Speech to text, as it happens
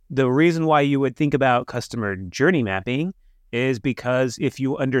the reason why you would think about customer journey mapping is because if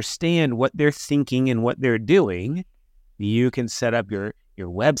you understand what they're thinking and what they're doing, you can set up your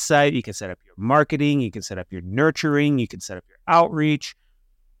website, you can set up your marketing, you can set up your nurturing, you can set up your outreach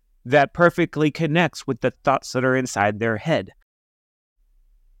that perfectly connects with the thoughts that are inside their head.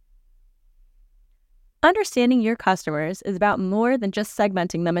 Understanding your customers is about more than just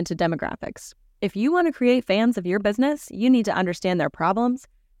segmenting them into demographics. If you want to create fans of your business, you need to understand their problems,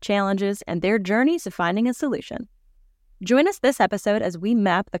 challenges, and their journeys to finding a solution. Join us this episode as we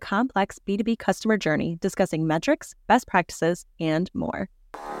map the complex B2B customer journey, discussing metrics, best practices, and more.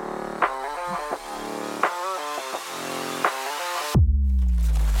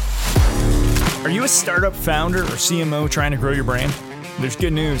 Are you a startup founder or CMO trying to grow your brand? There's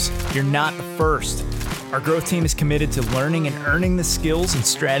good news. You're not the first. Our growth team is committed to learning and earning the skills and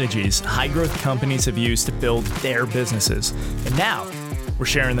strategies high-growth companies have used to build their businesses. And now, we're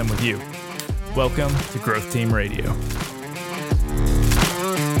sharing them with you. Welcome to Growth Team Radio.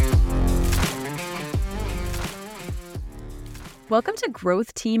 Welcome to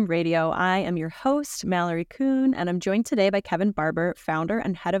Growth Team Radio. I am your host, Mallory Kuhn, and I'm joined today by Kevin Barber, founder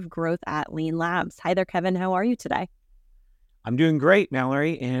and head of growth at Lean Labs. Hi there, Kevin. How are you today? I'm doing great,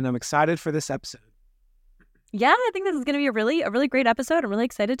 Mallory, and I'm excited for this episode. Yeah, I think this is going to be a really great episode. I'm really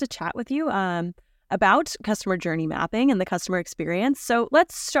excited to chat with you about customer journey mapping and the customer experience. So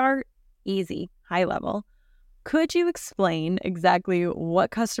let's start easy, high level. Could you explain exactly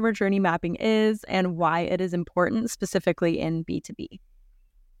what customer journey mapping is and why it is important specifically in B2B?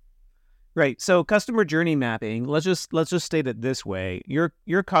 Right. So customer journey mapping, let's just state it this way.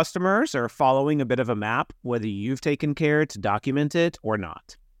 Your customers are following a bit of a map, whether you've taken care to document it or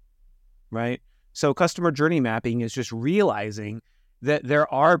not. Right? So customer journey mapping is just realizing that there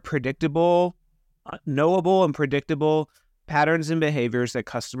are predictable, knowable and predictable patterns and behaviors that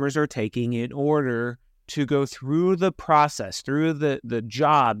customers are taking in order to go through the process, through the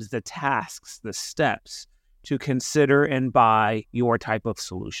jobs, the tasks, the steps to consider and buy your type of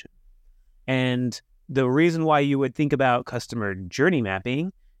solution. And the reason why you would think about customer journey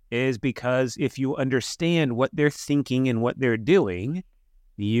mapping is because if you understand what they're thinking and what they're doing,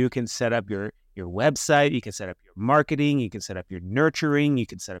 you can set up your website, you can set up your marketing, you can set up your nurturing, you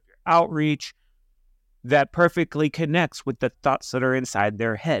can set up your outreach that perfectly connects with the thoughts that are inside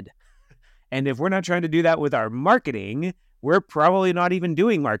their head. And if we're not trying to do that with our marketing, we're probably not even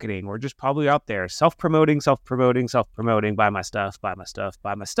doing marketing. We're just probably out there self-promoting, buy my stuff.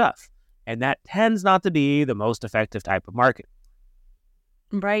 And that tends not to be the most effective type of marketing.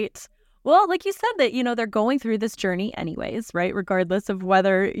 Right. Well, like you said that, they're going through this journey anyways, right? Regardless of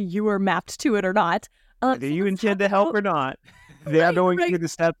whether you were mapped to it or not. Whether you intend to help or not, they're going through the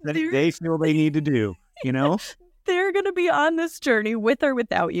steps that they feel they need to do, They're going to be on this journey with or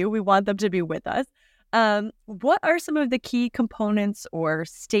without you. We want them to be with us. What are some of the key components or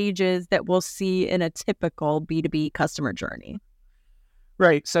stages that we'll see in a typical B2B customer journey?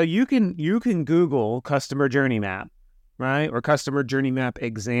 Right. So you can Google customer journey map, right? Or customer journey map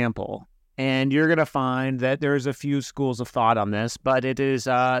example. And you're going to find that there's a few schools of thought on this, but it is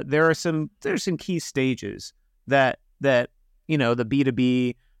there's some key stages that the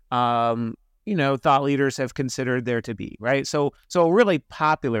B2B thought leaders have considered there to be, right? So a really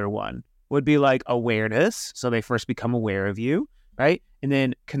popular one would be like awareness. So they first become aware of you, right? And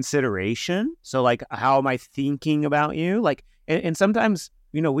then consideration. So like, how am I thinking about you? Like, and sometimes,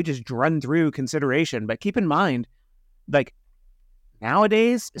 we just run through consideration, but keep in mind, like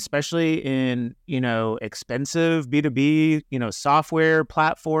nowadays, especially in, expensive B2B, software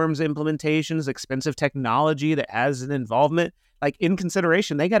platforms, implementations, expensive technology that has an involvement, like in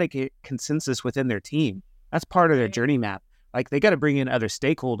consideration, they got to get consensus within their team. That's part of their journey map. Like they got to bring in other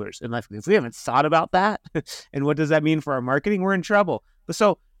stakeholders. And like, if we haven't thought about that, and what does that mean for our marketing, we're in trouble. But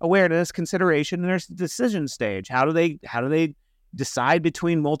so awareness, consideration, and there's the decision stage. How do they decide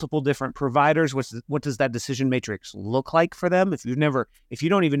between multiple different providers? What does that decision matrix look like for them? If you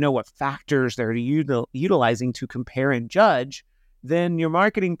don't even know what factors they're utilizing to compare and judge, then your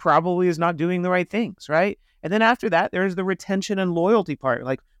marketing probably is not doing the right things, right? And then after that, there's the retention and loyalty part.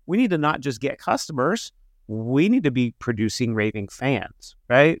 Like we need to not just get customers, we need to be producing raving fans,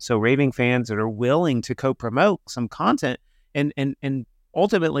 right? So raving fans that are willing to co-promote some content and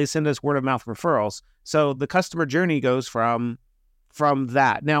ultimately send us word of mouth referrals. So the customer journey goes from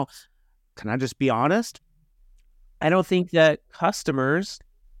that. Now, can I just be honest? I don't think that customers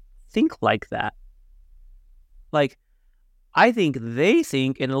think like that. Like, I think they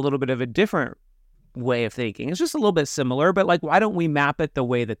think in a little bit of a different way of thinking. It's just a little bit similar, but like, why don't we map it the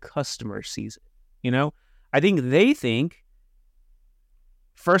way the customer sees it? I think they think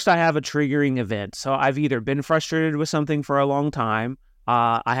first I have a triggering event. So I've either been frustrated with something for a long time.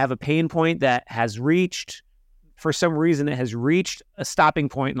 I have a pain point that has reached, for some reason, it has reached a stopping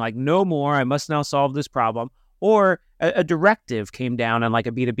point and like, no more, I must now solve this problem. Or a directive came down on like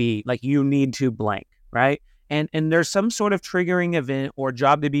a B2B, like you need to blank, right? And there's some sort of triggering event or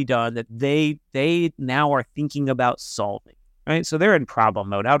job to be done that they now are thinking about solving, right? So they're in problem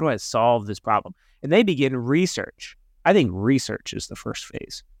mode. How do I solve this problem? And they begin research. I think research is the first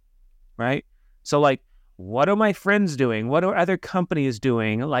phase, right? So like, what are my friends doing? What are other companies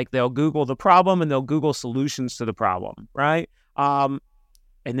doing? Like they'll Google the problem and they'll Google solutions to the problem, right? And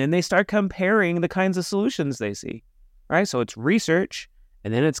then they start comparing the kinds of solutions they see, right? So it's research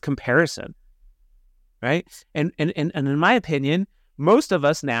and then it's comparison, right? And in my opinion, most of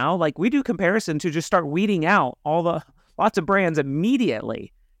us now, like we do comparison to just start weeding out lots of brands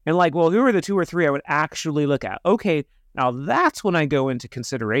immediately. And like, well, who are the 2 or 3 I would actually look at? Okay, now that's when I go into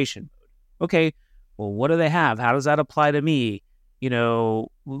consideration mode. Okay, well, what do they have? How does that apply to me? You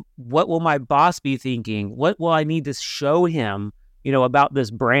know, what will my boss be thinking? What will I need to show him, you know, about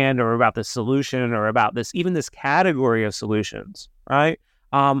this brand or about this solution or about this, even this category of solutions, right?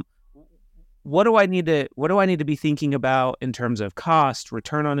 What do I need to be thinking about in terms of cost,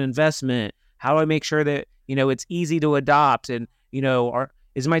 return on investment? How do I make sure that, you know, it's easy to adopt? And, you know,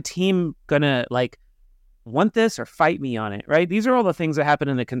 is my team gonna like want this or fight me on it, right? These are all the things that happen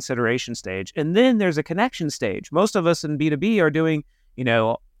in the consideration stage. And then there's a connection stage. Most of us in B2B are doing, you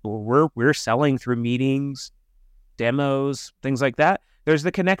know, we're selling through meetings, demos, things like that. There's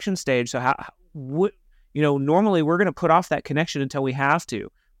the connection stage. So normally we're going to put off that connection until we have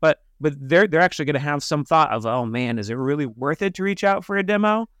to. But they're actually going to have some thought of, oh man, is it really worth it to reach out for a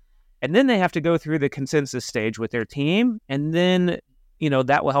demo? And then they have to go through the consensus stage with their team. And then, you know,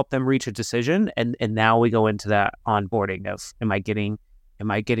 that will help them reach a decision. And now we go into that onboarding of, am I getting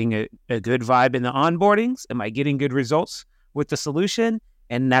a good vibe in the onboardings? Am I getting good results with the solution?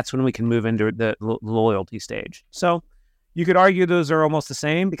 And that's when we can move into the loyalty stage. So you could argue those are almost the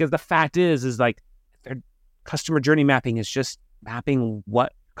same, because the fact is like their customer journey mapping is just mapping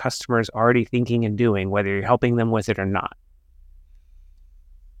what customers already thinking and doing, whether you're helping them with it or not.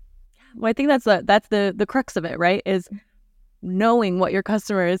 Well, I think that's the crux of it, right? Is knowing what your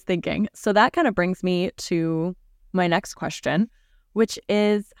customer is thinking. So that kind of brings me to my next question, which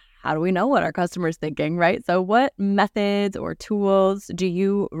is, how do we know what our customer is thinking, right? So what methods or tools do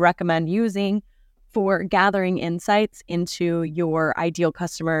you recommend using for gathering insights into your ideal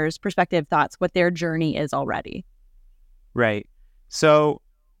customer's perspective, thoughts, what their journey is already? Right. So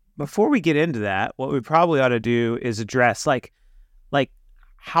before we get into that, what we probably ought to do is address like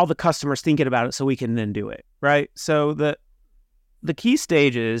how the customer's thinking about it so we can then do it, right? So the key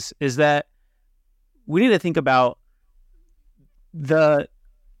stages is that we need to think about the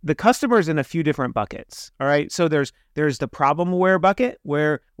customers in a few different buckets, all right? So there's the problem-aware bucket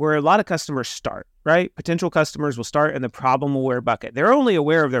where a lot of customers start, right? Potential customers will start in the problem-aware bucket. They're only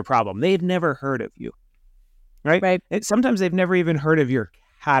aware of their problem. They've never heard of you, right? Sometimes they've never even heard of your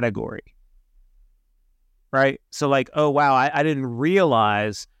category, right? So like, oh, wow, I didn't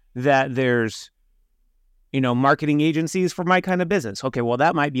realize that there's, you know, marketing agencies for my kind of business. Okay, well,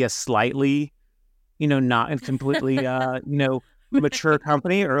 that might be a slightly, you know, not completely, mature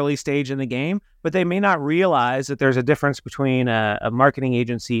company, early stage in the game, but they may not realize that there's a difference between a marketing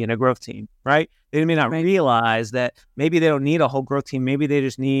agency and a growth team, right? They may not realize that maybe they don't need a whole growth team. Maybe they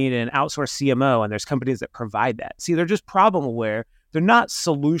just need an outsourced CMO, and there's companies that provide that. See, they're just problem aware. They're not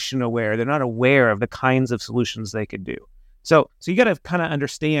solution aware. They're not aware of the kinds of solutions they could do. So you got to kind of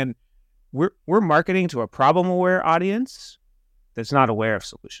understand, we're marketing to a problem aware audience that's not aware of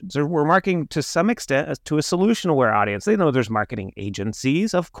solutions. Or we're marketing to some extent to a solution aware audience. They know there's marketing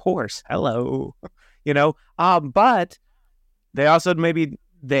agencies, of course. Hello, but they also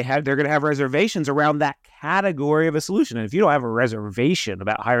they're going to have reservations around that category of a solution. And if you don't have a reservation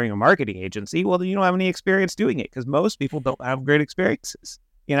about hiring a marketing agency, well, then you don't have any experience doing it, because most people don't have great experiences,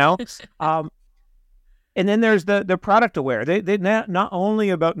 And then there's the product aware. They not only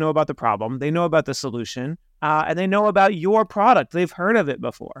know about the problem, they know about the solution, and they know about your product. They've heard of it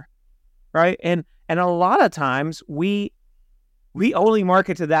before, right? And a lot of times we only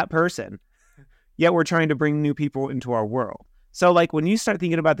market to that person, yet we're trying to bring new people into our world. So like when you start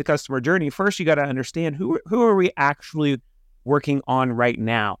thinking about the customer journey, first you got to understand who are we actually working on right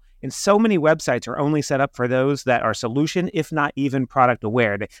now. And so many websites are only set up for those that are solution, if not even product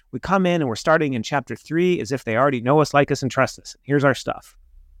aware. We come in and we're starting in chapter 3 as if they already know us, like us, and trust us. Here's our stuff,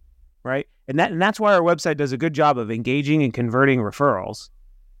 right? And that's why our website does a good job of engaging and converting referrals,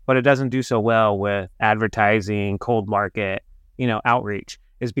 but it doesn't do so well with advertising, cold market, outreach.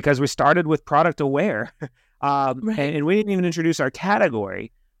 is because we started with product aware, Right. and we didn't even introduce our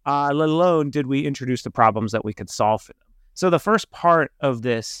category, let alone did we introduce the problems that we could solve for them. So the first part of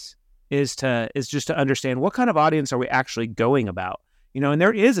this is just to understand what kind of audience are we actually going about, and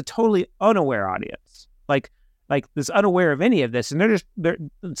there is a totally unaware audience, like this unaware of any of this, and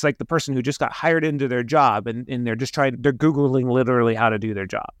it's like the person who just got hired into their job and they're Googling literally how to do their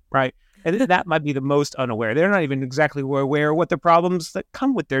job, right? And that might be the most unaware. They're not even exactly aware what the problems that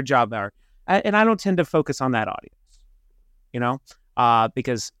come with their job are. And I don't tend to focus on that audience,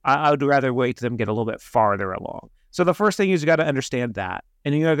 because I would rather wait to them get a little bit farther along. So the first thing is you got to understand that.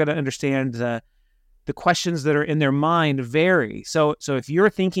 And you got to understand the questions that are in their mind vary. So if you're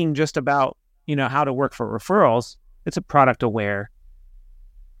thinking just about, how to work for referrals, it's a product aware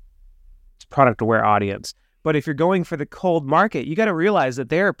audience. But if you're going for the cold market, you got to realize that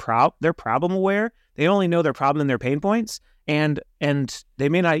they're problem aware. They only know their problem and their pain points, and they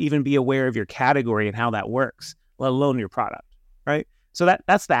may not even be aware of your category and how that works, let alone your product, right? So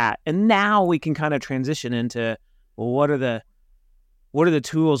that's that. And now we can kind of transition into, well, what are the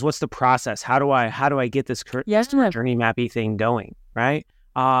tools? What's the process? How do I get this customer journey mappy thing going, right?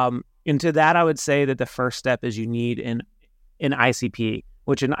 Into that, I would say that the first step is you need an ICP,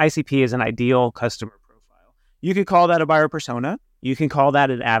 which an ICP is an ideal customer profile. You could call that a buyer persona. You can call that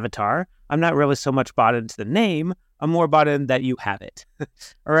an avatar. I'm not really so much bought into the name. I'm more bought in that you have it.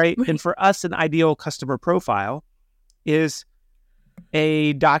 All right. And for us, an ideal customer profile is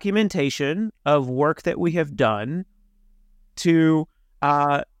a documentation of work that we have done to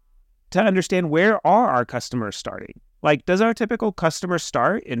understand where are our customers starting. Like, does our typical customer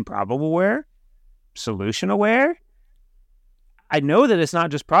start in problem aware, solution aware? I know that it's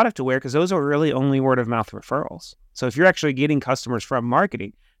not just product aware because those are really only word of mouth referrals. So if you're actually getting customers from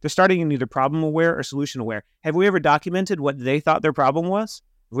marketing, they're starting in either problem aware or solution aware. Have we ever documented what they thought their problem was?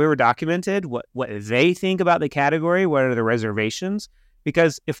 Have we ever documented what they think about the category? What are the reservations?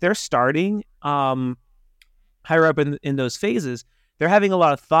 Because if they're starting higher up in those phases, they're having a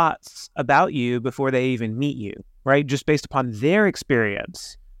lot of thoughts about you before they even meet you, right? Just based upon their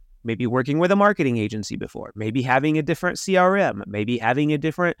experience. Maybe working with a marketing agency before, maybe having a different CRM, maybe having a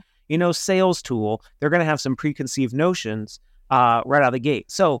different, sales tool. They're going to have some preconceived notions right out of the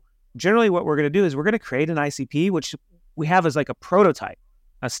gate. So generally what we're going to do is we're going to create an ICP, which we have as like a prototype,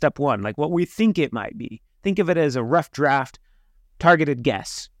 a step one, like what we think it might be. Think of it as a rough draft, targeted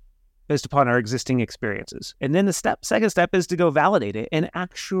guess based upon our existing experiences. And then the second step is to go validate it and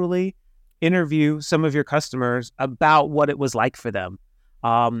actually interview some of your customers about what it was like for them.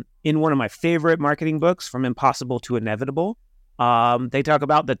 In one of my favorite marketing books, From Impossible to Inevitable, they talk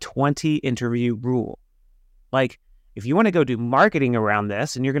about the 20 interview rule. Like, if you want to go do marketing around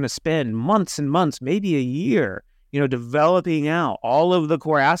this and you're going to spend months and months, maybe a year, developing out all of the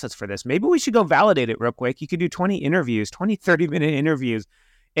core assets for this, maybe we should go validate it real quick. You could do 20 interviews, 20, 30-minute interviews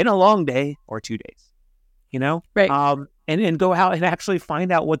in a long day or 2 days, Right. And go out and actually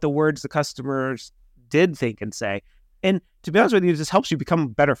find out what the words the customers did think and say. And to be honest with you, this helps you become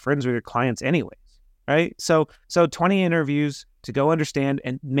better friends with your clients anyways, right? So 20 interviews to go understand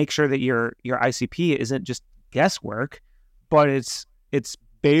and make sure that your ICP isn't just guesswork, but it's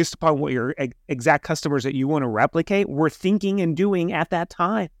based upon what your exact customers that you want to replicate were thinking and doing at that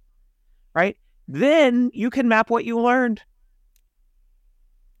time, right? Then you can map what you learned.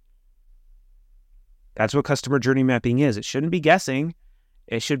 That's what customer journey mapping is. It shouldn't be guessing.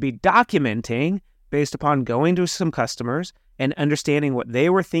 It should be documenting based upon going to some customers and understanding what they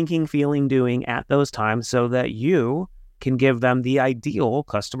were thinking, feeling, doing at those times so that you can give them the ideal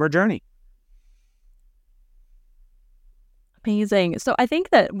customer journey. Amazing. So I think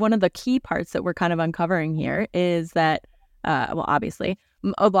that one of the key parts that we're kind of uncovering here is that, obviously,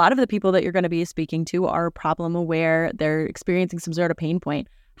 a lot of the people that you're going to be speaking to are problem aware. They're experiencing some sort of pain point.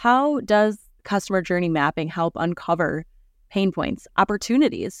 How does customer journey mapping help uncover pain points,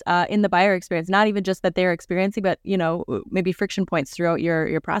 opportunities in the buyer experience, not even just that they're experiencing, but, maybe friction points throughout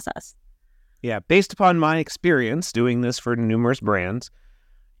your process? Yeah. Based upon my experience doing this for numerous brands,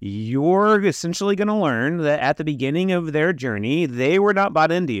 you're essentially going to learn that at the beginning of their journey, they were not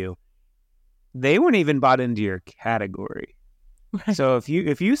bought into you. They weren't even bought into your category. Right. So if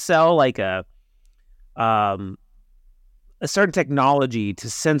you sell like a certain technology to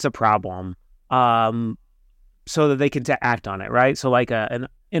sense a problem, so that they can act on it, right? So like an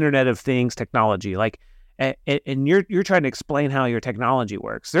Internet of Things technology, like, and you're trying to explain how your technology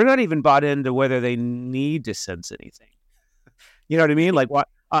works. They're not even bought into whether they need to sense anything. You know what I mean? Like, what?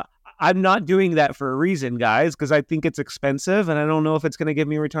 I'm not doing that for a reason, guys, because I think it's expensive and I don't know if it's going to give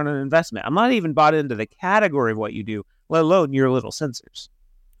me a return on investment. I'm not even bought into the category of what you do, let alone your little sensors.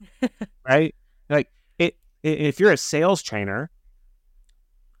 right? Like if you're a sales trainer,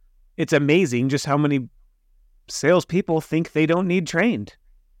 it's amazing just how many salespeople think they don't need trained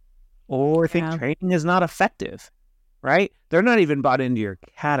or think training is not effective, right? They're not even bought into your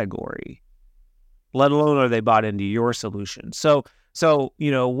category, let alone are they bought into your solution. So,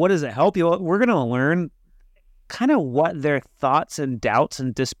 what does it help you? We're going to learn kind of what their thoughts and doubts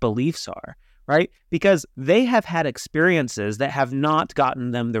and disbeliefs are, right? Because they have had experiences that have not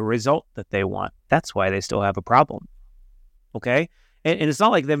gotten them the result that they want. That's why they still have a problem, okay? And it's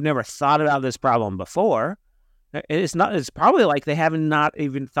not like they've never thought about this problem before. It's probably like they haven't not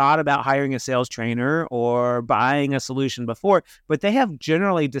even thought about hiring a sales trainer or buying a solution before, but they have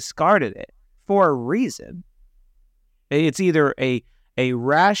generally discarded it for a reason. It's either a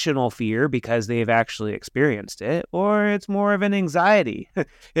rational fear because they've actually experienced it, or it's more of an anxiety.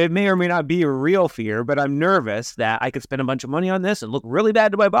 It may or may not be a real fear, but I'm nervous that I could spend a bunch of money on this and look really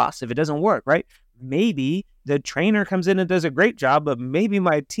bad to my boss if it doesn't work, right? Maybe the trainer comes in and does a great job, but maybe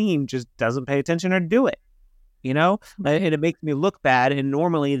my team just doesn't pay attention or do it. And it makes me look bad. And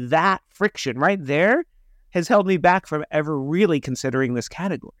normally that friction right there has held me back from ever really considering this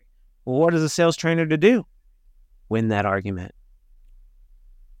category. Well, what is a sales trainer to do? Win that argument,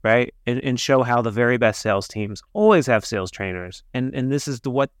 right? And show how the very best sales teams always have sales trainers. And this is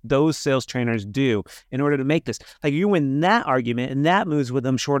what those sales trainers do in order to make this. Like you win that argument and that moves with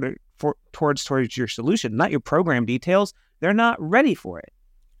them towards your solution, not your program details. They're not ready for it.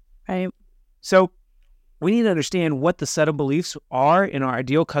 Right. So we need to understand what the set of beliefs are in our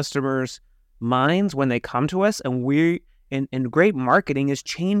ideal customers' minds when they come to us, and great marketing is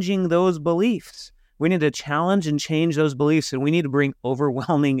changing those beliefs. We need to challenge and change those beliefs, and we need to bring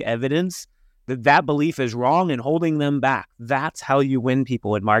overwhelming evidence that belief is wrong and holding them back. That's how you win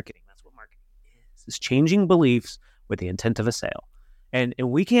people in marketing. That's what marketing is changing beliefs with the intent of a sale. And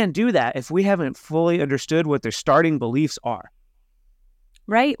we can't do that if we haven't fully understood what their starting beliefs are.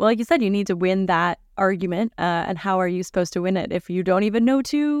 Right. Well, like you said, you need to win that argument. And how are you supposed to win it if you don't even know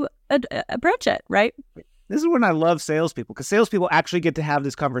to approach it, right? This is when I love salespeople, because salespeople actually get to have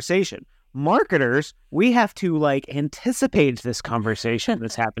this conversation. Marketers, we have to anticipate this conversation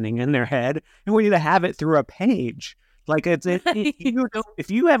that's happening in their head, and we need to have it through a page. If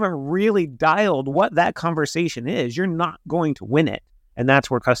you haven't really dialed what that conversation is, you're not going to win it. And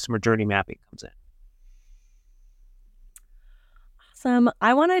that's where customer journey mapping comes in. Awesome.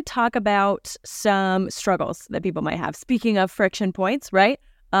 I want to talk about some struggles that people might have. Speaking of friction points, right?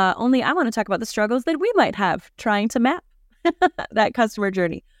 Only I want to talk about the struggles that we might have trying to map that customer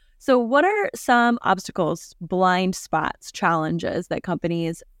journey. So what are some obstacles, blind spots, challenges that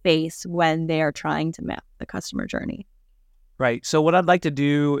companies face when they are trying to map the customer journey? Right. So what I'd like to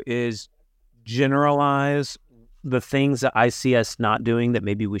do is generalize the things that I see us not doing that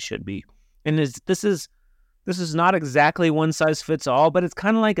maybe we should be. And this is not exactly one size fits all, but it's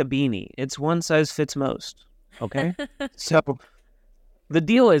kind of like a beanie. It's one size fits most. Okay. So the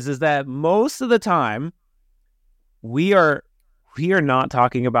deal is that most of the time we are not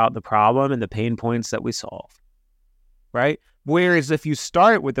talking about the problem and the pain points that we solve, right? Whereas if you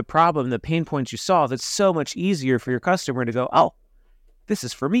start with the problem, the pain points you solve, it's so much easier for your customer to go, oh, this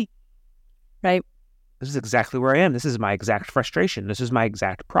is for me. Right. This is exactly where I am. This is my exact frustration. This is my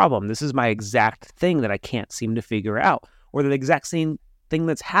exact problem. This is my exact thing that I can't seem to figure out, or the exact same thing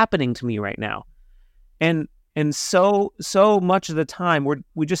that's happening to me right now. And so much of the time,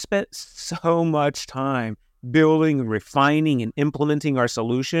 we just spent so much time building, refining, and implementing our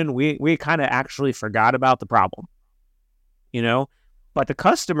solution. We kind of actually forgot about the problem, but the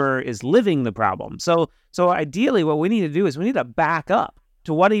customer is living the problem. So ideally what we need to do is we need to back up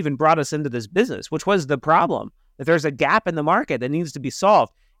to what even brought us into this business, which was the problem, that there's a gap in the market that needs to be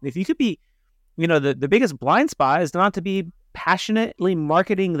solved. And if you could be, the biggest blind spot is not to be passionately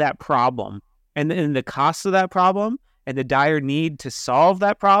marketing that problem and the cost of that problem and the dire need to solve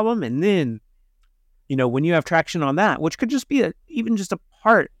that problem. And then, when you have traction on that, which could just be even just a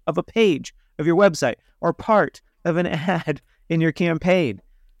part of a page of your website or part of an ad in your campaign,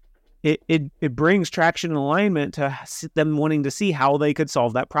 it brings traction and alignment to them wanting to see how they could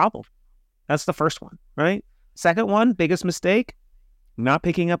solve that problem. That's the first one, right? Second one, biggest mistake, not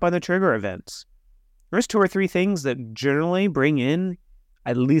picking up on the trigger events. There's 2 or 3 things that generally bring in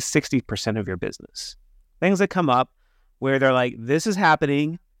at least 60% of your business. Things that come up where they're like, this is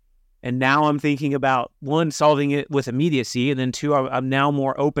happening, and now I'm thinking about, 1, solving it with immediacy, and then 2, I'm now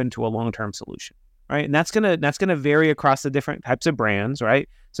more open to a long-term solution, right? And that's gonna vary across the different types of brands, right?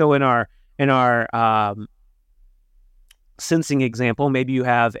 So in our sensing example, maybe you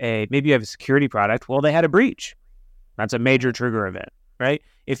have a security product. Well, they had a breach. That's a major trigger event, right?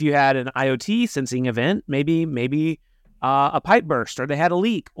 if you had an IoT sensing event, maybe a pipe burst, or they had a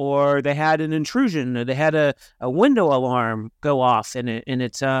leak, or they had an intrusion, or they had a window alarm go off, and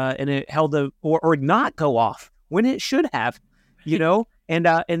it held or not go off when it should have,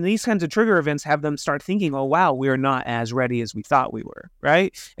 and these kinds of trigger events have them start thinking, oh wow, we are not as ready as we thought we were,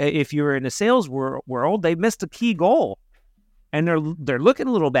 right? If you were in a sales world, they missed a key goal, and they're looking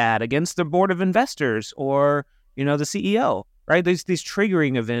a little bad against their board of investors or the CEO, right? These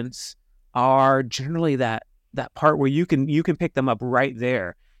triggering events are generally that part where you can pick them up right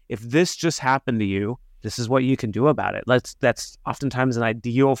there. If this just happened to you, this is what you can do about it. That's oftentimes an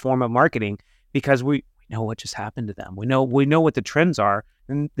ideal form of marketing, because we know what just happened to them. We know what the trends are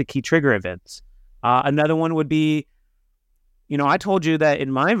and the key trigger events. Another one would be, I told you that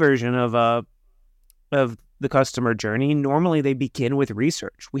in my version of the customer journey, normally they begin with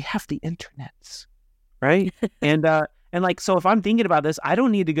research. We have the internets, right? And so if I'm thinking about this, I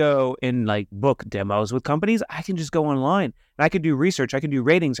don't need to go and book demos with companies. I can just go online and I can do research. I can do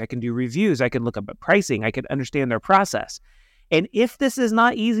ratings. I can do reviews. I can look up at pricing. I can understand their process. And if this is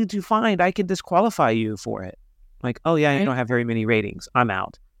not easy to find, I can disqualify you for it. Oh yeah, you don't have very many ratings. I'm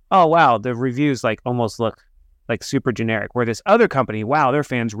out. Oh wow, the reviews almost look super generic. Where this other company, wow, their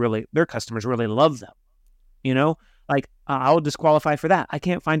customers really love them. I'll disqualify for that. I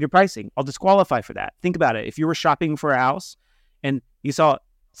can't find your pricing. I'll disqualify for that. Think about it. If you were shopping for a house and you saw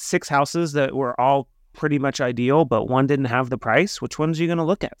 6 houses that were all pretty much ideal, but one didn't have the price, which one's you going to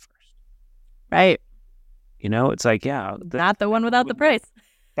look at first? Right. It's not the one without the price.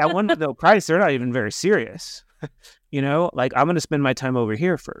 That one with no price, they're not even very serious. I'm going to spend my time over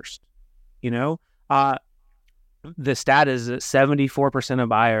here first. The stat is that 74% of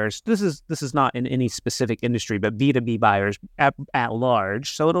buyers, this is not in any specific industry, but B2B buyers at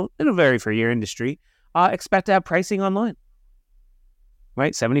large, so it'll vary for your industry, expect to have pricing online,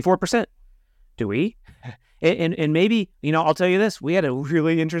 right? 74%. Do we? And maybe, I'll tell you this, we had a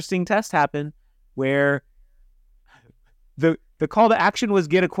really interesting test happen where the call to action was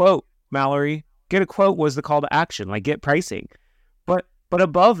get a quote, Mallory. Get a quote was the call to action, get pricing. But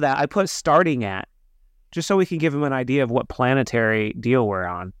above that, I put starting at, just so we can give them an idea of what planetary deal we're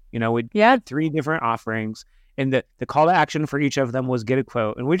on. We had 3 different offerings, and the call to action for each of them was get a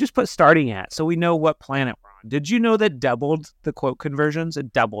quote. And we just put starting at, so we know what planet we're on. Did you know that doubled the quote conversions?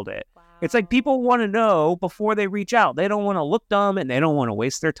 It doubled it. Wow. It's people want to know before they reach out. They don't want to look dumb, and they don't want to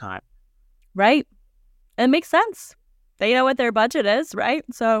waste their time. Right. And it makes sense. They know what their budget is, right?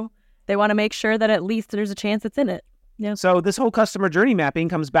 So they want to make sure that at least there's a chance it's in it. Yeah. So this whole customer journey mapping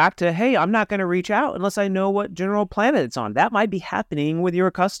comes back to, hey, I'm not going to reach out unless I know what general planet it's on. That might be happening with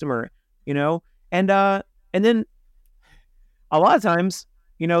your customer, and then a lot of times,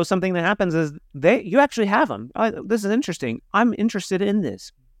 something that happens is you actually have them. This is interesting. I'm interested in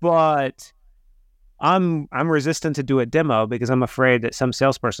this, but I'm resistant to do a demo because I'm afraid that some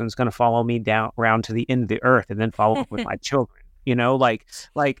salesperson is going to follow me down around to the end of the earth and then follow up with my children.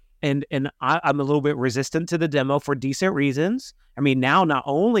 And I'm a little bit resistant to the demo for decent reasons. I mean, now not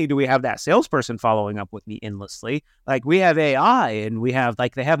only do we have that salesperson following up with me endlessly, we have AI and we have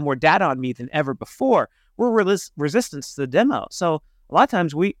they have more data on me than ever before. We're resistant to the demo. So a lot of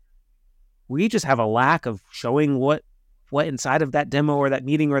times we just have a lack of showing what inside of that demo or that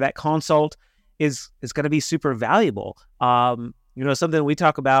meeting or that consult is going to be super valuable. Something we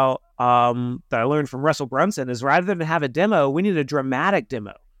talk about that I learned from Russell Brunson is rather than have a demo, we need a dramatic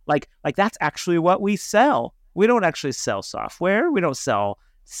demo. That's actually what we sell. We don't actually sell software. We don't sell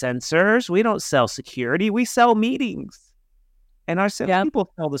sensors. We don't sell security. We sell meetings. And our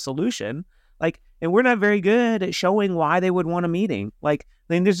people sell the solution. And we're not very good at showing why they would want a meeting.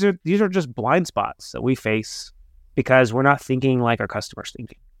 These are just blind spots that we face because we're not thinking like our customers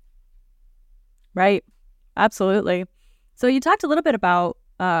thinking. Right. Absolutely. So you talked a little bit about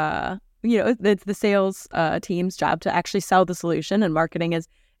it's the sales team's job to actually sell the solution, and marketing is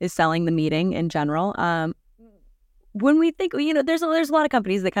selling the meeting in general. When we think, there's a lot of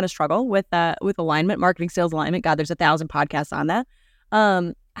companies that kind of struggle with alignment, marketing, sales alignment. God, there's 1,000 podcasts on that.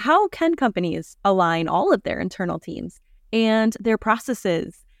 How can companies align all of their internal teams and their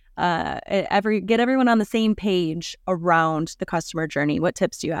processes, get everyone on the same page around the customer journey? What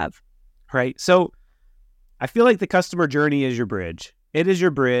tips do you have? Right. So I feel like the customer journey is your bridge. It is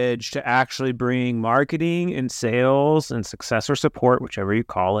your bridge to actually bring marketing and sales and success or support, whichever you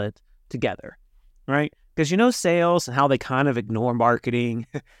call it, together, right? Because sales and how they kind of ignore marketing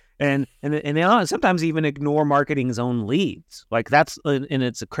and they sometimes even ignore marketing's own leads. And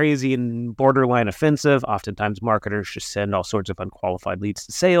it's a crazy and borderline offensive. Oftentimes marketers just send all sorts of unqualified leads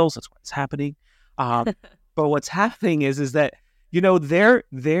to sales. That's what's happening. But what's happening is that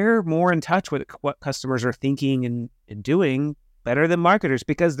they're more in touch with what customers are thinking and doing better than marketers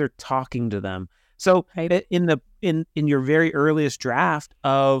because they're talking to them. So Right. in your very earliest draft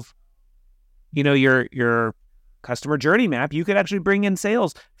of your customer journey map, you could actually bring in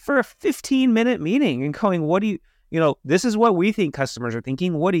sales for a 15-minute meeting and going, what do this is what we think customers are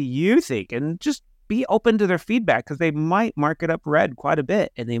thinking. What do you think? And just be open to their feedback because they might mark it up red quite a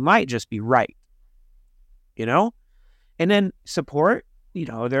bit and they might just be right. And then support,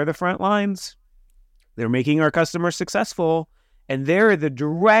 they're the front lines. They're making our customers successful. And they're the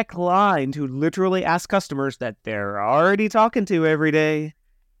direct line to literally ask customers that they're already talking to every day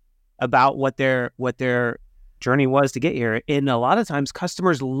about what their journey was to get here. And a lot of times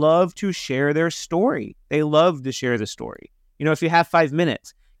customers love to share their story. They love to share the story. If you have 5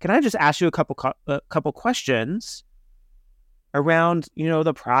 minutes, can I just ask you a couple questions around,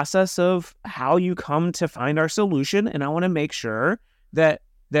 the process of how you come to find our solution? And I want to make sure that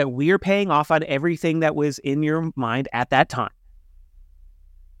we are paying off on everything that was in your mind at that time.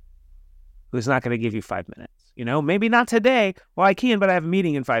 Who's not going to give you 5 minutes? Maybe not today. Well, I can, but I have a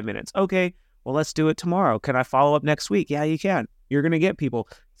meeting in 5 minutes. Okay, well, let's do it tomorrow. Can I follow up next week? Yeah, you can. You're going to get people.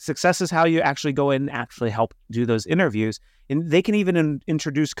 Success is how you actually go in and actually help do those interviews. And they can even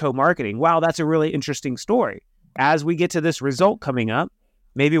introduce co-marketing. Wow, that's a really interesting story. As we get to this result coming up,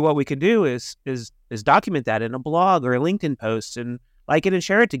 maybe what we can do is document that in a blog or a LinkedIn post and like it and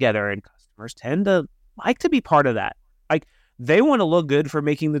share it together. And customers tend to like to be part of that. Like they want to look good for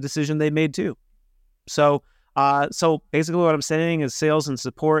making the decision they made too. So basically what I'm saying is sales and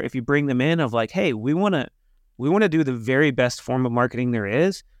support, if you bring them in of like, hey, we want to do the very best form of marketing there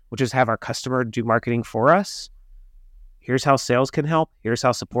is, which is have our customer do marketing for us. Here's how sales can help. Here's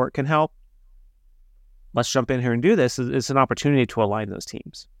how support can help. Let's jump in here and do this. It's an opportunity to align those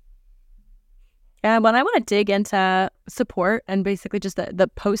teams. And when I want to dig into support and basically just the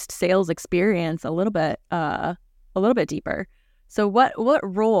post-sales experience a little bit deeper. So what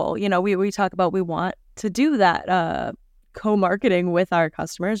role, we talk about we want to do that co-marketing with our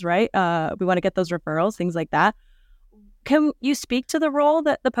customers, right? We want to get those referrals, things like that. Can you speak to the role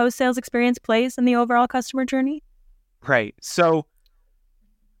that the post-sales experience plays in the overall customer journey? Right. So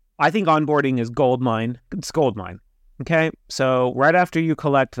I think onboarding is gold mine. It's gold mine. Okay. So right after you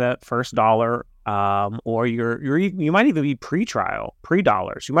collect that first dollar, or you might even be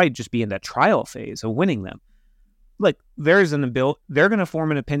pre-dollars. You might just be in that trial phase of winning them. Like they're going to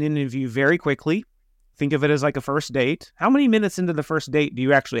form an opinion of you very quickly. Think of it as like a first date. How many minutes into the first date do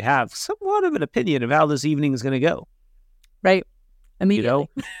you actually have somewhat of an opinion of how this evening is going to go? Right. Immediately.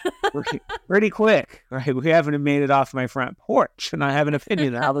 Pretty quick, right? We haven't made it off my front porch and I have an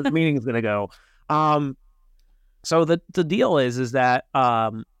opinion of how this meeting is going to go. So the deal is that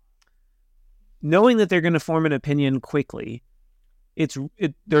knowing that they're going to form an opinion quickly,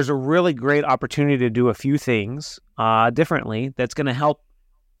 there's a really great opportunity to do a few things differently that's going to help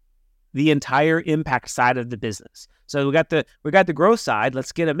the entire impact side of the business. So we got the growth side,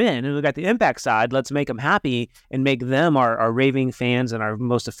 let's get them in, and we got the impact side, let's make them happy and make them our raving fans and our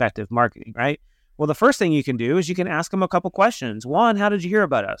most effective marketing, right? Well, the first thing you can do is you can ask them a couple questions. One, how did you hear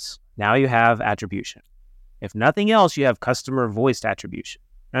about us? Now you have attribution. If nothing else, you have customer voiced attribution,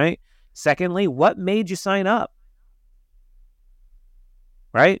 right? Secondly, what made you sign up?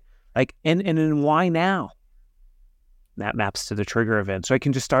 Right? Like, and why now? That maps to the trigger event. So you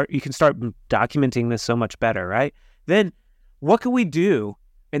can start documenting this so much better, right? Then what can we do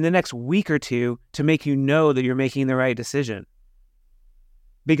in the next week or two to make you know that you're making the right decision?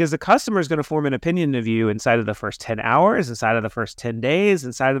 Because the customer is going to form an opinion of you inside of the first 10 hours, inside of the first 10 days,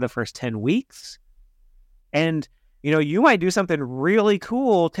 inside of the first 10 weeks. And, you might do something really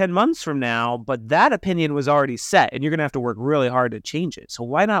cool 10 months from now, but that opinion was already set and you're going to have to work really hard to change it. So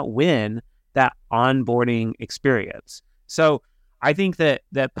why not win that onboarding experience? So I think that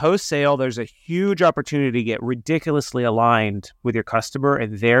post-sale, there's a huge opportunity to get ridiculously aligned with your customer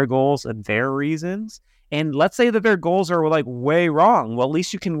and their goals and their reasons. And let's say that their goals are like way wrong. Well, at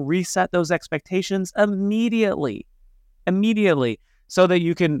least you can reset those expectations immediately, so that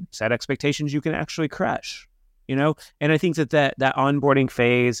you can set expectations you can actually crush, And I think that onboarding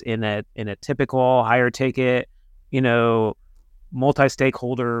phase in a typical higher ticket,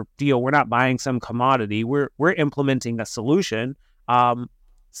 multi-stakeholder deal, we're not buying some commodity. We're implementing a solution,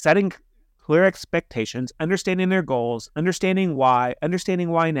 setting clear expectations, understanding their goals, understanding why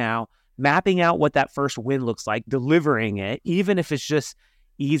now, mapping out what that first win looks like, delivering it, even if it's just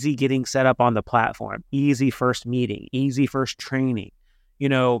easy getting set up on the platform, easy first meeting, easy first training,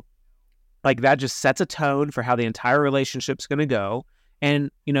 like that just sets a tone for how the entire relationship's going to go.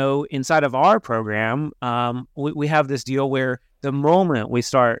 And, inside of our program, we have this deal where The moment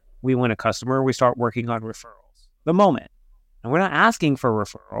we win a customer, we start working on referrals. The moment. And we're not asking for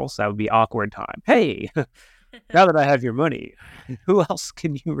referrals. That would be awkward time. Hey, now that I have your money, who else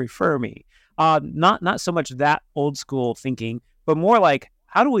can you refer me? Not so much that old school thinking, but more like,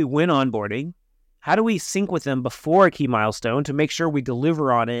 how do we win onboarding? How do we sync with them before a key milestone to make sure we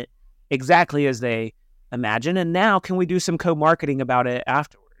deliver on it exactly as they imagine? And now, can we do some co-marketing about it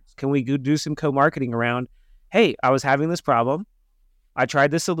afterwards? Can we do some co-marketing around, hey, I was having this problem. I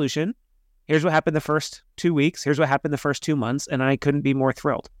tried this solution. Here's what happened the first 2 weeks. Here's what happened the first 2 months. And I couldn't be more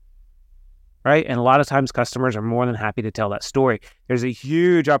thrilled. Right? And a lot of times customers are more than happy to tell that story. There's a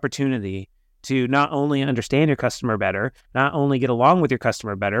huge opportunity to not only understand your customer better, not only get along with your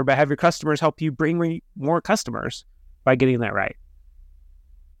customer better, but have your customers help you bring more customers by getting that right.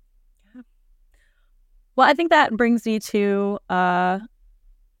 Well, I think that brings me to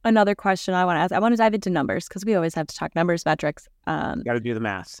another question I want to ask. I want to dive into numbers because we always have to talk numbers, metrics. You got to do the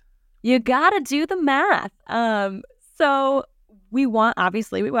math. You got to do the math. So we want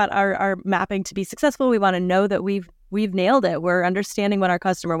our mapping to be successful. We want to know that we've nailed it. We're understanding what our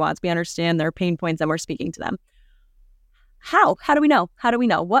customer wants. We understand their pain points and we're speaking to them. How do we know?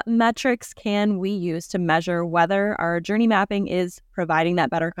 What metrics can we use to measure whether our journey mapping is providing that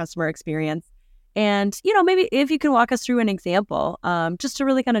better customer experience? And, maybe if you can walk us through an example, just to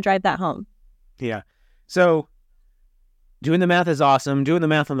really kind of drive that home. Yeah. So doing the math is awesome. Doing the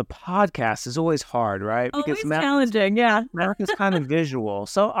math on the podcast is always hard, right? Because always challenging, yeah. Math is kind of visual.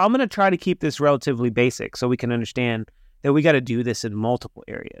 So I'm going to try to keep this relatively basic so we can understand that we got to do this in multiple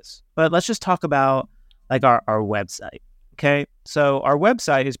areas. But let's just talk about like our website, okay? So our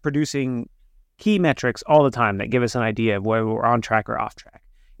website is producing key metrics all the time that give us an idea of whether we're on track or off track.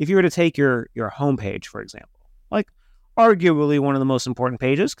 If you were to take your homepage, for example, like arguably one of the most important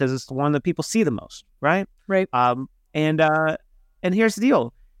pages because it's the one that people see the most, right? Right. And here's the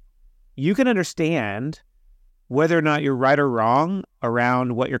deal. You can understand whether or not you're right or wrong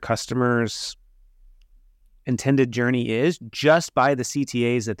around what your customer's intended journey is just by the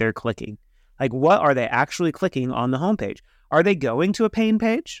CTAs that they're clicking. Like, what are they actually clicking on the homepage? Are they going to a pain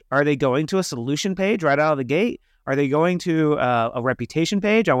page? Are they going to a solution page right out of the gate? Are they going to a reputation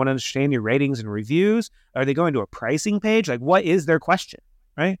page? I want to understand your ratings and reviews. Are they going to a pricing page? Like, what is their question,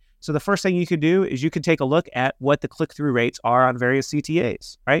 right? So the first thing you could do is you could take a look at what the click-through rates are on various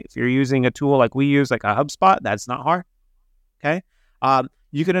CTAs, right? If you're using a tool like we use, like a HubSpot, that's not hard, okay?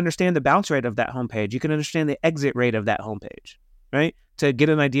 You can understand the bounce rate of that homepage. You can understand the exit rate of that homepage, right? To get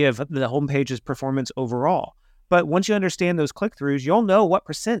an idea of the homepage's performance overall. But once you understand those click-throughs, you'll know what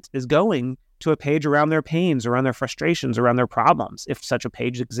percent is going to a page around their pains, around their frustrations, around their problems, if such a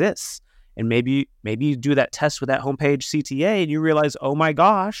page exists. And maybe you do that test with that homepage CTA and you realize, oh my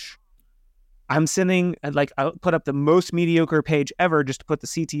gosh, I'm sending, like, I put up the most mediocre page ever just to put the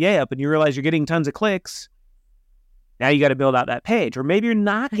CTA up, and you realize you're getting tons of clicks. Now you got to build out that page. Or maybe you're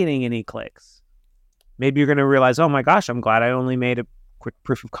not getting any clicks. Maybe you're going to realize, oh my gosh, I'm glad I only made a quick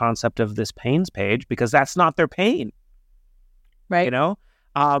proof of concept of this pains page because that's not their pain. Right.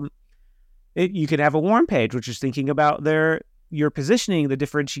 You could have a warm page, which is thinking about your positioning, the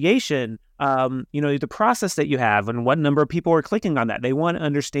differentiation, the process that you have and what number of people are clicking on that. They want to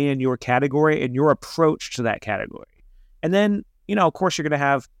understand your category and your approach to that category. And then, of course, you're going to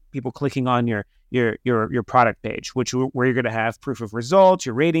have people clicking on your product page, where you're going to have proof of results,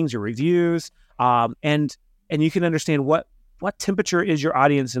 your ratings, your reviews, and you can understand what temperature is your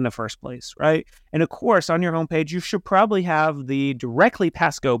audience in the first place, right? And of course, on your homepage, you should probably have the directly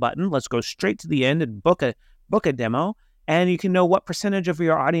past go button. Let's go straight to the end and book a demo. And you can know what percentage of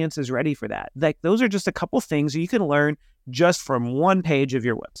your audience is ready for that. Like, those are just a couple things you can learn just from one page of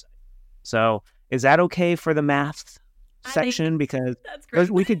your website. So is that okay for the math section? Because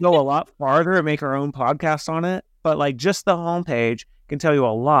we could go a lot farther and make our own podcast on it. But like, just the homepage can tell you a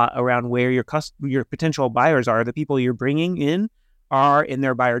lot around where your potential buyers are. The people you're bringing in are in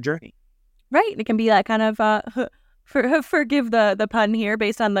their buyer journey. Right. It can be that kind of, forgive the pun here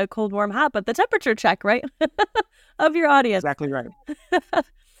based on the cold, warm, hot, but the temperature check, right? Of your audience. Exactly right.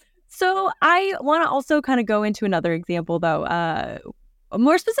 So I want to also kind of go into another example, though, a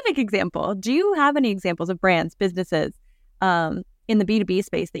more specific example. Do you have any examples of brands, businesses in the B2B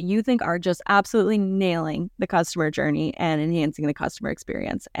space that you think are just absolutely nailing the customer journey and enhancing the customer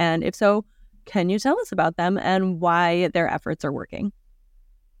experience? And if so, can you tell us about them and why their efforts are working?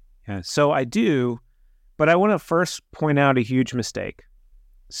 Yeah, so I do, but I want to first point out a huge mistake.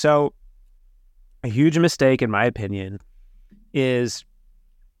 So a huge mistake, in my opinion, is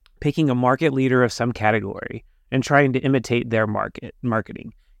picking a market leader of some category and trying to imitate their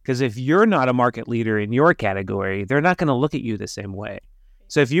marketing. Because if you're not a market leader in your category, they're not going to look at you the same way.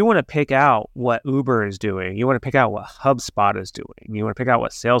 So if you want to pick out what Uber is doing, you want to pick out what HubSpot is doing, you want to pick out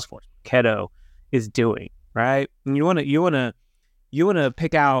what Salesforce, Keto is doing, right? And you want to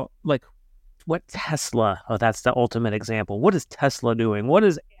pick out like what Tesla. Oh, that's the ultimate example. What is Tesla doing? What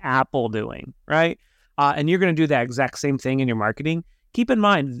is Apple doing, right? And you're going to do that exact same thing in your marketing. Keep in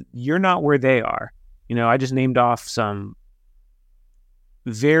mind, you're not where they are. I just named off some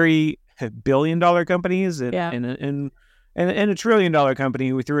very billion-dollar companies and a trillion-dollar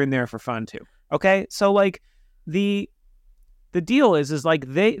company we threw in there for fun too. Okay, so like the deal is like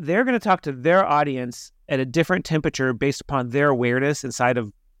they're going to talk to their audience at a different temperature based upon their awareness inside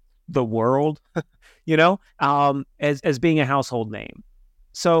of the world, as being a household name.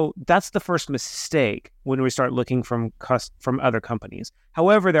 So that's the first mistake when we start looking from other companies.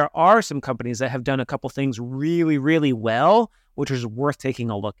 However, there are some companies that have done a couple things really, really well, which is worth taking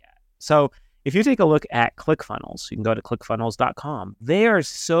a look at. So if you take a look at ClickFunnels, you can go to clickfunnels.com. They are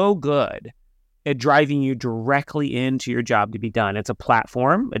so good at driving you directly into your job to be done. It's a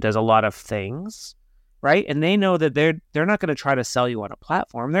platform. It does a lot of things, right? And they know that they're not going to try to sell you on a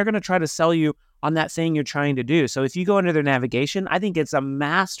platform. They're going to try to sell you on that thing you're trying to do. So if you go into their navigation, I think it's a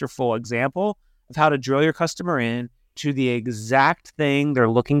masterful example of how to drill your customer in to the exact thing they're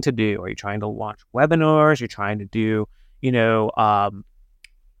looking to do. Are you trying to launch webinars? You're trying to do, are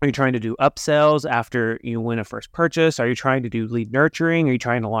you trying to do upsells after you win a first purchase? Are you trying to do lead nurturing? Are you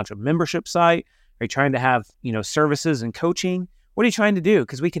trying to launch a membership site? Are you trying to have, services and coaching? What are you trying to do?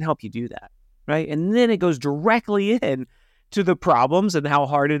 Because we can help you do that, right? And then it goes directly in to the problems and how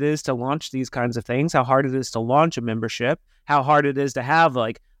hard it is to launch these kinds of things, how hard it is to launch a membership, how hard it is to have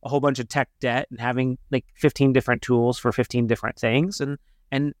like a whole bunch of tech debt and having like 15 different tools for 15 different things,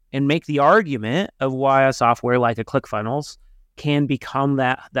 and make the argument of why a software like a ClickFunnels can become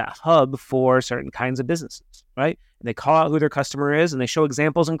that hub for certain kinds of businesses, right? And they call out who their customer is and they show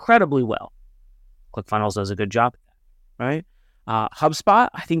examples incredibly well. ClickFunnels does a good job at that, right? HubSpot,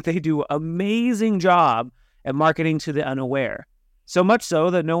 I think they do an amazing job at marketing to the unaware. So much so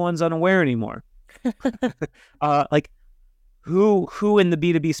that no one's unaware anymore. Like who in the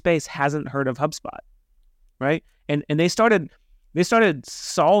B2B space hasn't heard of HubSpot, right? And they started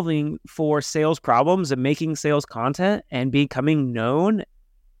solving for sales problems and making sales content and becoming known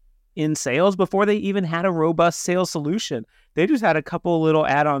in sales before they even had a robust sales solution. They just had a couple little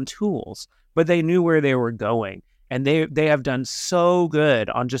add-on tools, but they knew where they were going. And they have done so good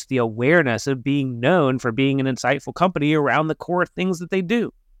on just the awareness of being known for being an insightful company around the core things that they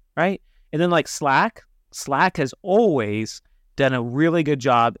do, right? And then like Slack has always done a really good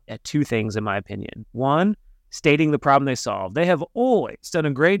job at two things, in my opinion. One, stating the problem they solve. They have always done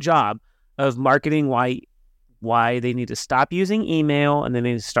a great job of marketing why they need to stop using email and then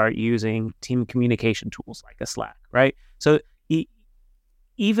they need to start using team communication tools like a Slack, right? So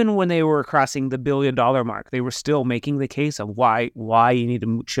even when they were crossing the $1 billion mark, they were still making the case of why you need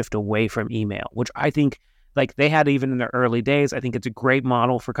to shift away from email, which I think like they had even in their early days. I think it's a great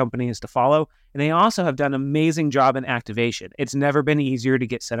model for companies to follow. And they also have done an amazing job in activation. It's never been easier to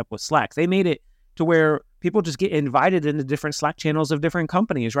get set up with Slack. They made it to where people just get invited into different Slack channels of different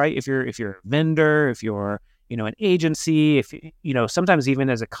companies, right? If you're a vendor, if you're, an agency, if sometimes even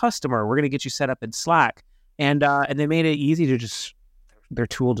as a customer, we're going to get you set up in Slack. And they made it easy to just, their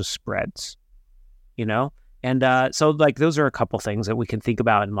tool just spreads, And so like those are a couple things that we can think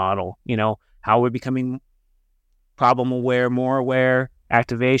about and model, how we're becoming problem aware, more aware,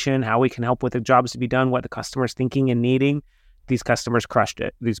 activation, how we can help with the jobs to be done, what the customer's thinking and needing. These customers crushed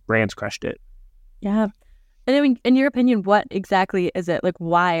it. These brands crushed it. Yeah. And I mean, in your opinion, what exactly is it? Like,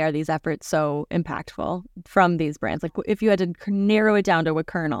 why are these efforts so impactful from these brands? Like, if you had to narrow it down to a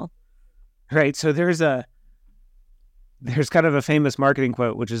kernel. Right. So there's kind of a famous marketing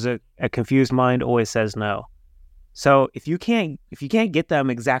quote, which is a confused mind always says no. So if you can't get them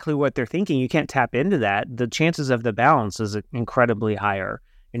exactly what they're thinking, you can't tap into that, the chances of the balance is incredibly higher.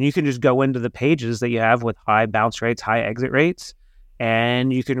 And you can just go into the pages that you have with high bounce rates, high exit rates,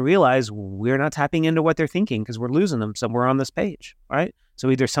 and you can realize we're not tapping into what they're thinking because we're losing them somewhere on this page, right? So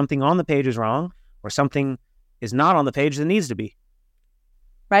either something on the page is wrong or something is not on the page that needs to be.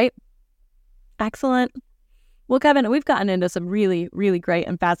 Right? Excellent. Well, Kevin, we've gotten into some really, really great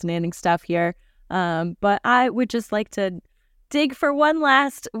and fascinating stuff here. But I would just like to dig for one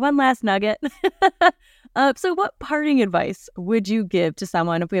last nugget. So what parting advice would you give to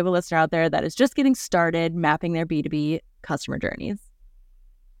someone, if we have a listener out there that is just getting started mapping their B2B customer journeys?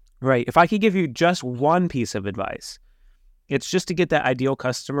 Right. If I could give you just one piece of advice, it's just to get that ideal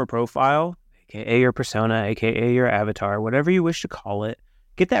customer profile, aka your persona, aka your avatar, whatever you wish to call it.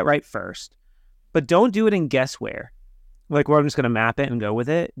 Get that right first. But don't do it in guessware. Like, where I'm just going to map it and go with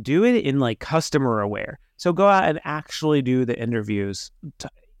it. Do it in like customer aware. So go out and actually do the interviews.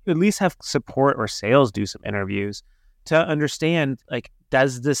 To at least have support or sales do some interviews to understand, like,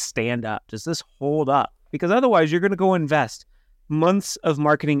 does this stand up? Does this hold up? Because otherwise you're going to go invest months of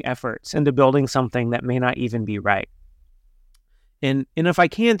marketing efforts into building something that may not even be right. And if I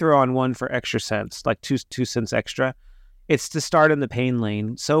can throw on one for extra cents, like two cents extra, it's to start in the pain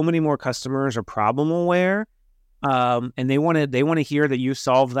lane. So many more customers are problem aware, and they want to hear that you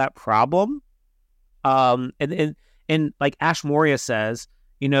solve that problem. And like Ash Maurya says,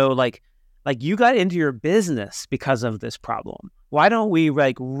 you know, like you got into your business because of this problem. Why don't we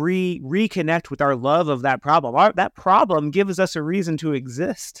like reconnect with our love of that problem? That problem gives us a reason to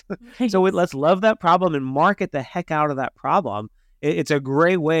exist. Nice. So let's love that problem and market the heck out of that problem. It's a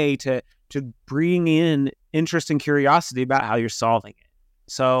great way to bring in interest and curiosity about how you're solving it.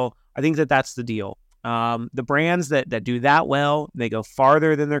 So I think that's the deal. The brands that do that well, they go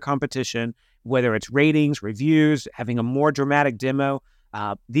farther than their competition, whether it's ratings, reviews, having a more dramatic demo.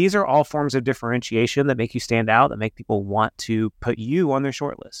 These are all forms of differentiation that make you stand out, that make people want to put you on their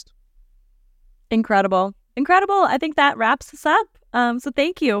shortlist. Incredible. I think that wraps us up. So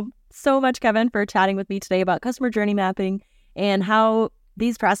thank you so much, Kevin, for chatting with me today about customer journey mapping and how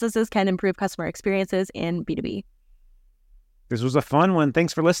these processes can improve customer experiences in B2B. This was a fun one.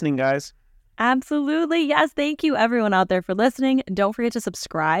 Thanks for listening, guys. Absolutely. Yes. Thank you, everyone out there, for listening. Don't forget to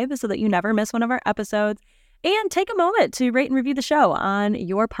subscribe so that you never miss one of our episodes. And take a moment to rate and review the show on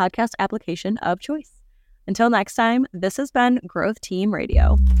your podcast application of choice. Until next time, this has been Growth Team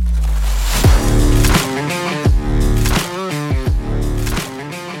Radio.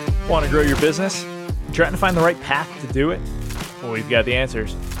 Want to grow your business? Trying to find the right path to do it? Well, we've got the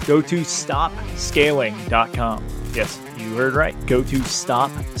answers. Go to stopscaling.com. Yes, you heard right. Go to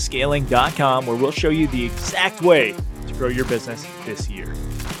stopscaling.com, where we'll show you the exact way to grow your business this year.